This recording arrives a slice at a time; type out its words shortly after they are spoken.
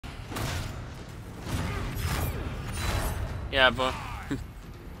Yeah, but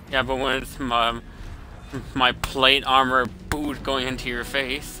yeah, but when it's my plate armor boot going into your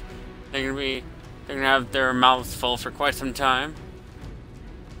face, they're gonna have their mouths full for quite some time.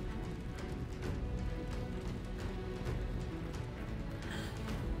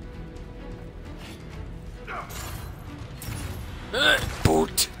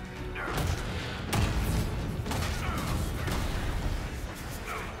 Boot.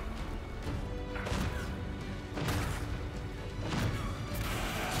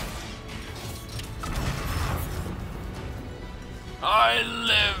 I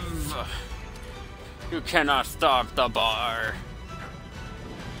live! You cannot stop the bar.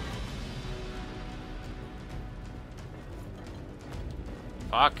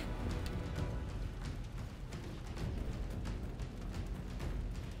 Fuck.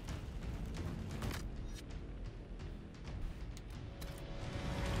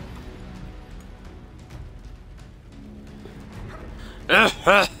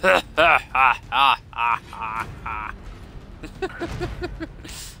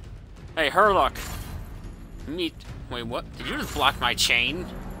 Hey, Herlock. Meet. Wait, what? Did you just block my chain?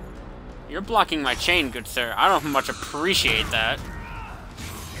 You're blocking my chain, good sir. I don't much appreciate that.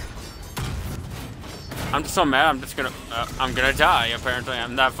 I'm just so mad. I'm gonna die. Apparently,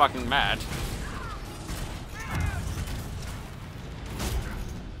 I'm that fucking mad.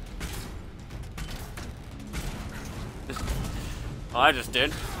 Well, I just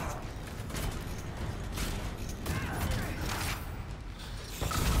did.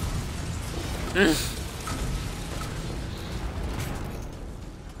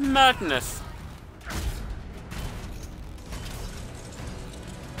 Madness.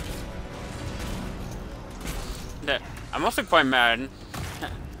 I'm also quite mad.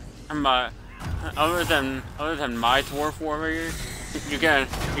 I'm other than my dwarf warrior, you got a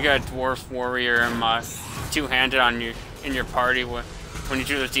dwarf warrior two-handed on you in your party when you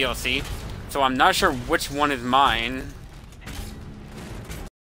do the DLC. So I'm not sure which one is mine.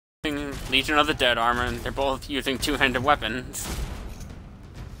 Legion of the Dead armor, and they're both using two-handed weapons.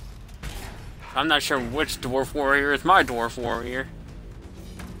 I'm not sure which dwarf warrior is my dwarf warrior.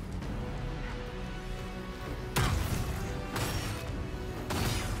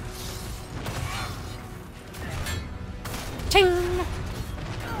 Ting!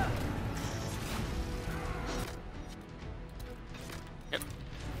 Yep.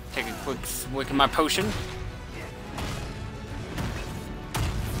 Take a quick swig of my potion.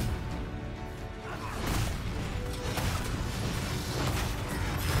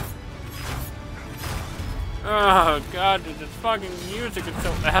 Oh god, dude, this fucking music is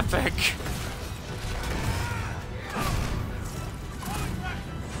so epic.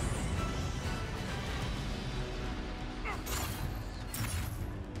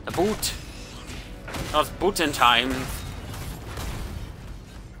 The boot. That was bootin' time.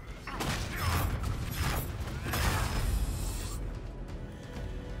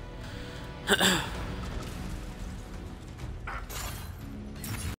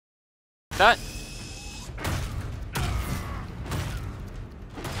 That.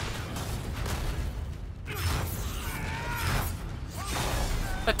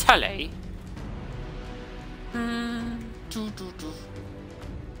 The telly.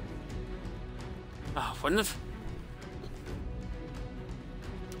 Oh, wouldn't it?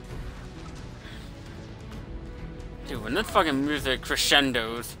 Dude, when this fucking music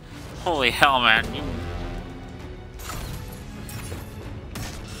crescendos, holy hell, man!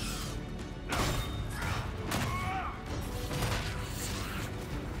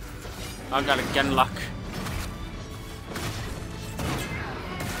 I gotta get luck.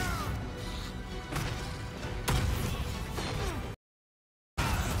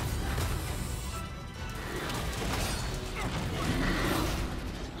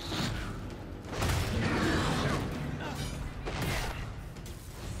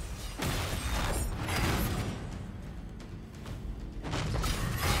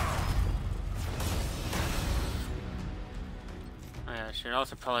 I should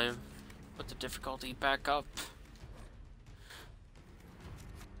also probably put the difficulty back up.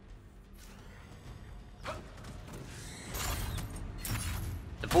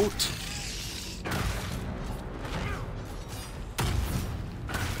 The boot.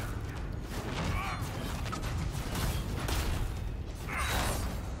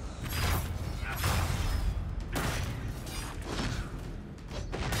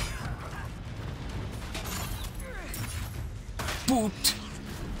 Boot.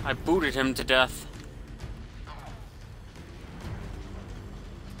 I booted him to death.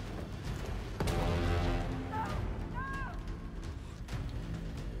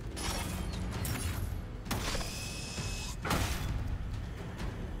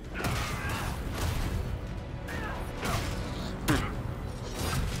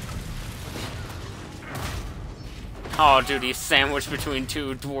 Oh, dude, he's sandwiched between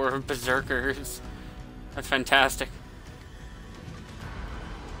two dwarf berserkers. That's fantastic.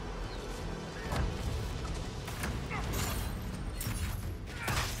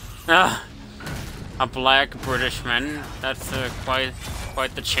 Ah, a black Britishman. That's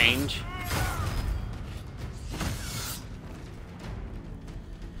quite the change.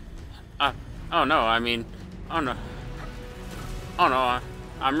 Oh no, I mean, oh no,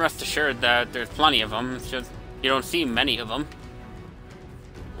 I'm rest assured that there's plenty of them. It's just you don't see many of them.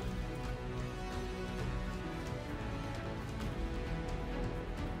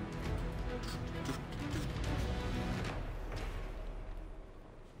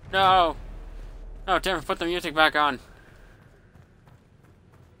 No! No, Tim, put the music back on.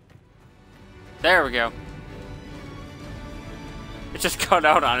 There we go. It just cut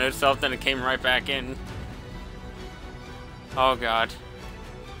out on itself, then it came right back in. Oh god.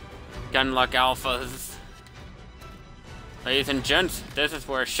 Gunluck alphas. Ladies and gents, this is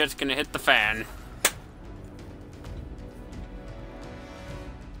where shit's gonna hit the fan.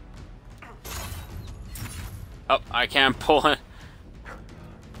 Oh, I can't pull it.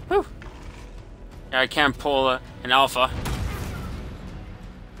 Whew. Yeah, I can't pull an alpha.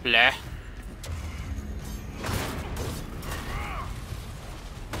 Bleh.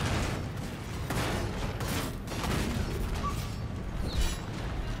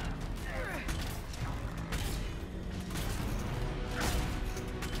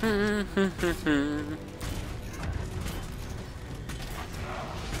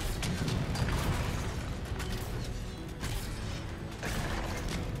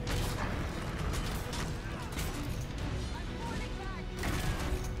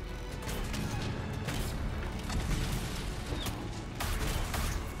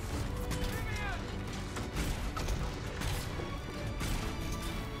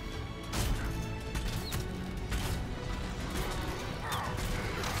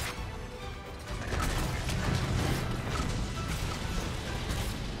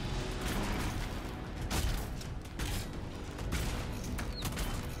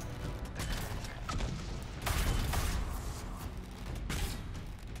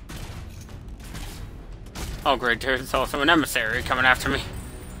 Oh great, there's also an emissary coming after me.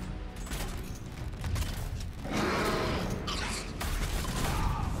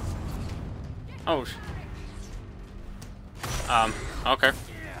 Oh. Okay.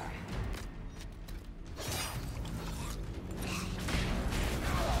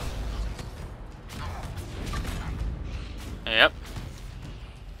 Yep.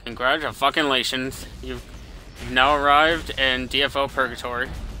 Congratulations. You've now arrived in DFO Purgatory.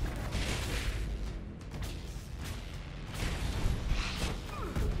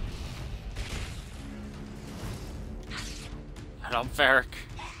 Help, Varric.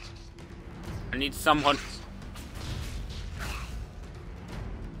 I need someone.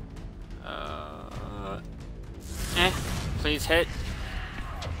 Please hit.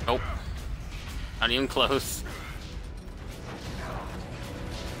 Nope. Not even close.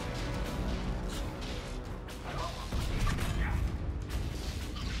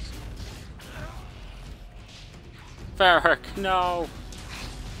 Varric, no.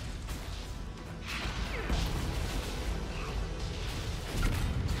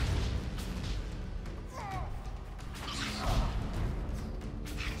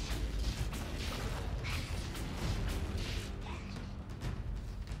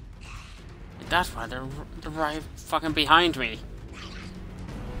 That's why they're right fucking behind me.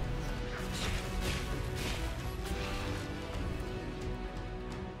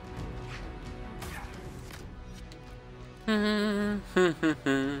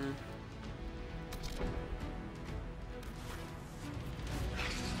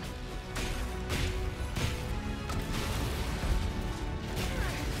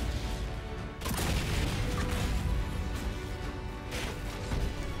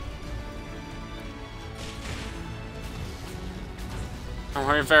 Don't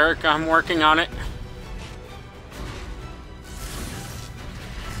worry, Varric, I'm working on it.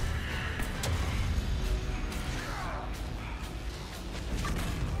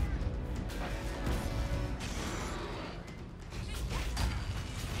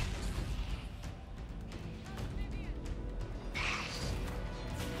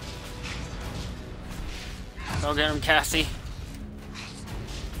 Go get him, Cassie.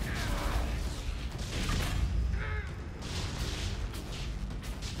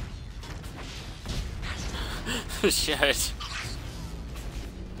 Shit.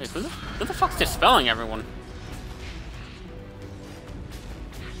 Wait, who the fuck's dispelling everyone?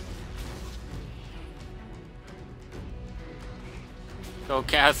 Go,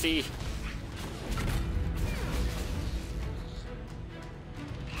 Cassie.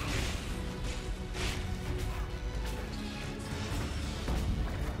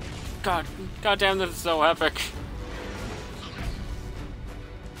 God, goddamn, this is so epic.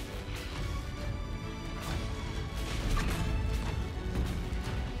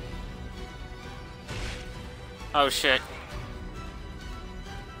 Oh shit.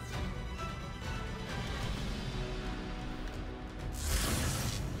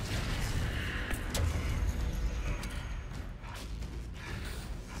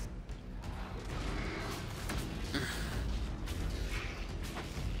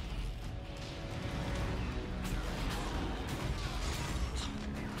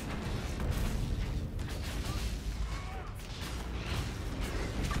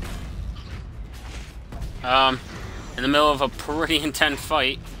 In the middle of a pretty intense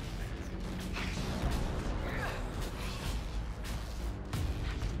fight.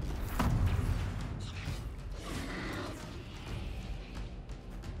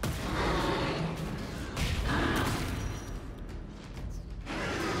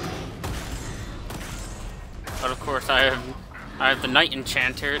 But of course I have the Night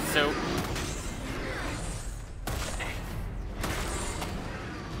Enchanter, so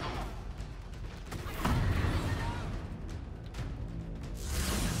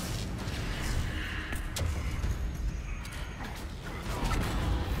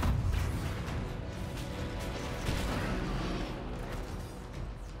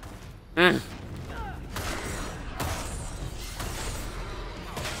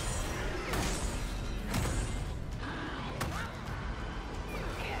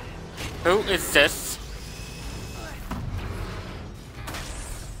who is this?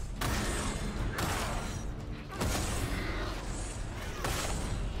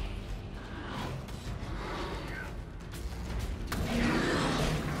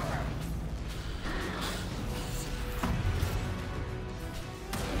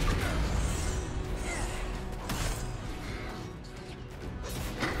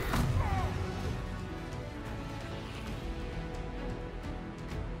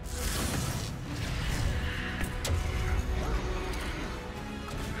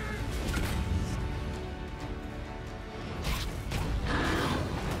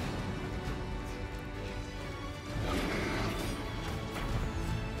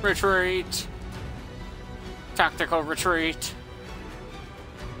 Retreat. Tactical retreat.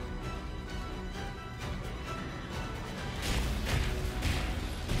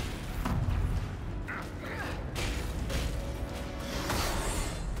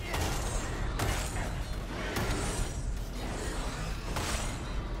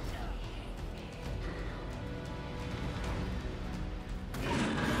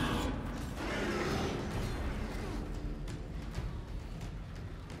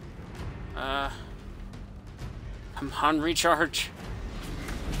 Come on, recharge.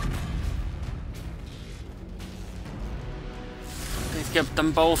 Please get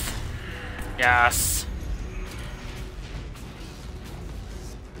them both. Yes.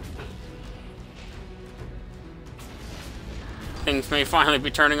 Things may finally be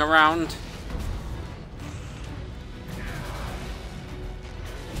turning around.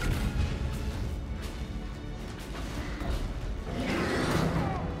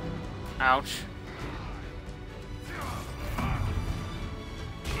 Ouch.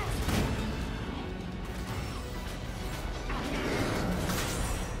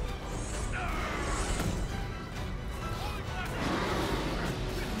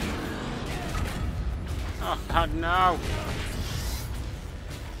 Oh god, no!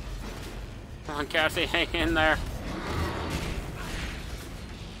 Come on, Cassie, hang in there.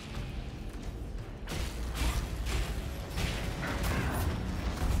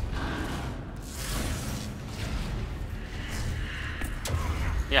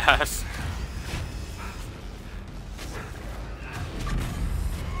 Yes.